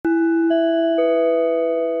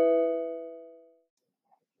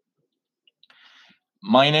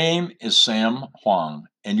My name is Sam Huang,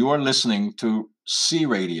 and you are listening to C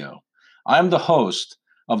Radio. I'm the host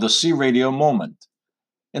of the C Radio Moment.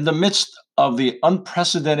 In the midst of the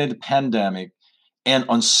unprecedented pandemic and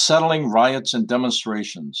unsettling riots and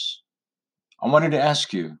demonstrations, I wanted to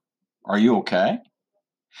ask you, are you okay?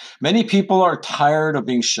 Many people are tired of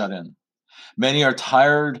being shut in. Many are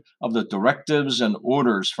tired of the directives and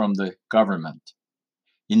orders from the government.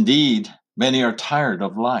 Indeed, many are tired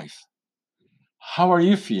of life. How are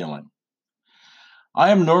you feeling? I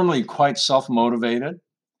am normally quite self motivated,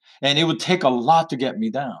 and it would take a lot to get me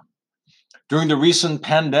down. During the recent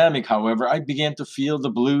pandemic, however, I began to feel the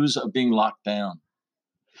blues of being locked down.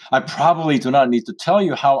 I probably do not need to tell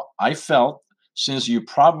you how I felt, since you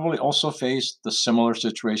probably also faced the similar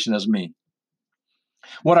situation as me.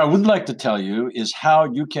 What I would like to tell you is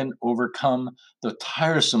how you can overcome the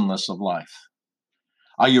tiresomeness of life.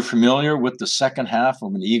 Are you familiar with the second half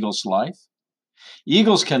of an eagle's life?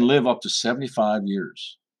 Eagles can live up to 75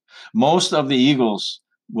 years. Most of the eagles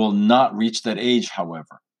will not reach that age,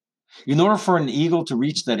 however. In order for an eagle to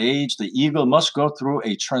reach that age, the eagle must go through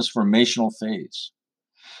a transformational phase.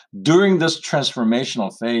 During this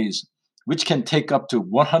transformational phase, which can take up to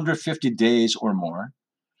 150 days or more,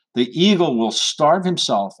 the eagle will starve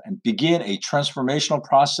himself and begin a transformational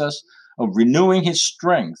process of renewing his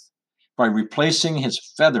strength by replacing his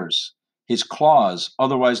feathers, his claws,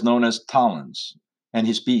 otherwise known as talons, and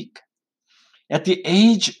his beak. At the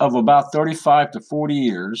age of about 35 to 40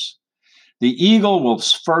 years, the eagle will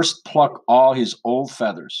first pluck all his old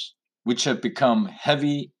feathers, which have become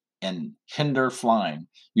heavy and hinder flying,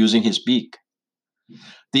 using his beak.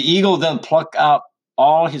 The eagle then pluck out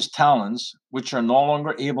all his talons, which are no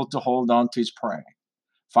longer able to hold on to his prey.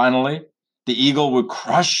 Finally, the eagle will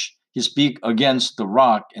crush his beak against the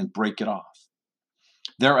rock and break it off.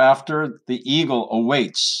 Thereafter, the eagle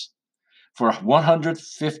awaits for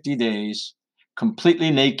 150 days,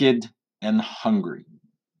 completely naked and hungry.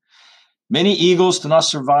 Many eagles do not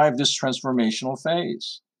survive this transformational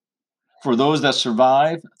phase. For those that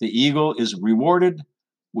survive, the eagle is rewarded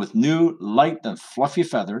with new light and fluffy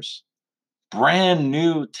feathers, brand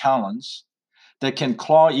new talons that can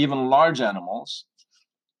claw even large animals,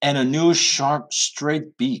 and a new sharp,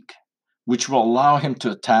 straight beak, which will allow him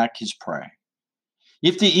to attack his prey.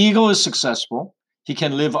 If the eagle is successful, he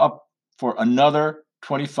can live up for another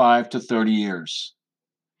 25 to 30 years.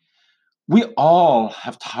 We all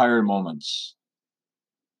have tired moments.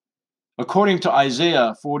 According to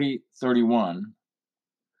Isaiah 40:31,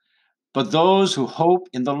 but those who hope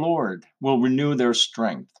in the Lord will renew their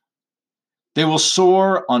strength. They will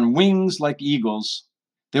soar on wings like eagles.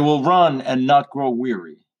 They will run and not grow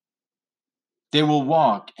weary. They will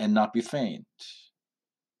walk and not be faint.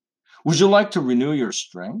 Would you like to renew your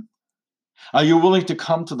strength? Are you willing to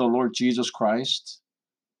come to the Lord Jesus Christ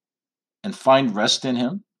and find rest in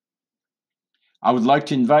Him? I would like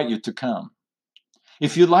to invite you to come.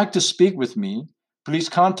 If you'd like to speak with me, please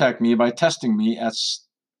contact me by texting me at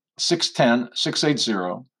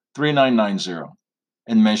 610-680-3990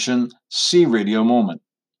 and mention C Radio Moment.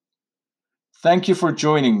 Thank you for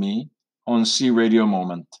joining me on C Radio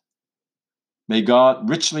Moment. May God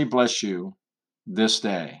richly bless you this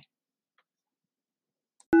day.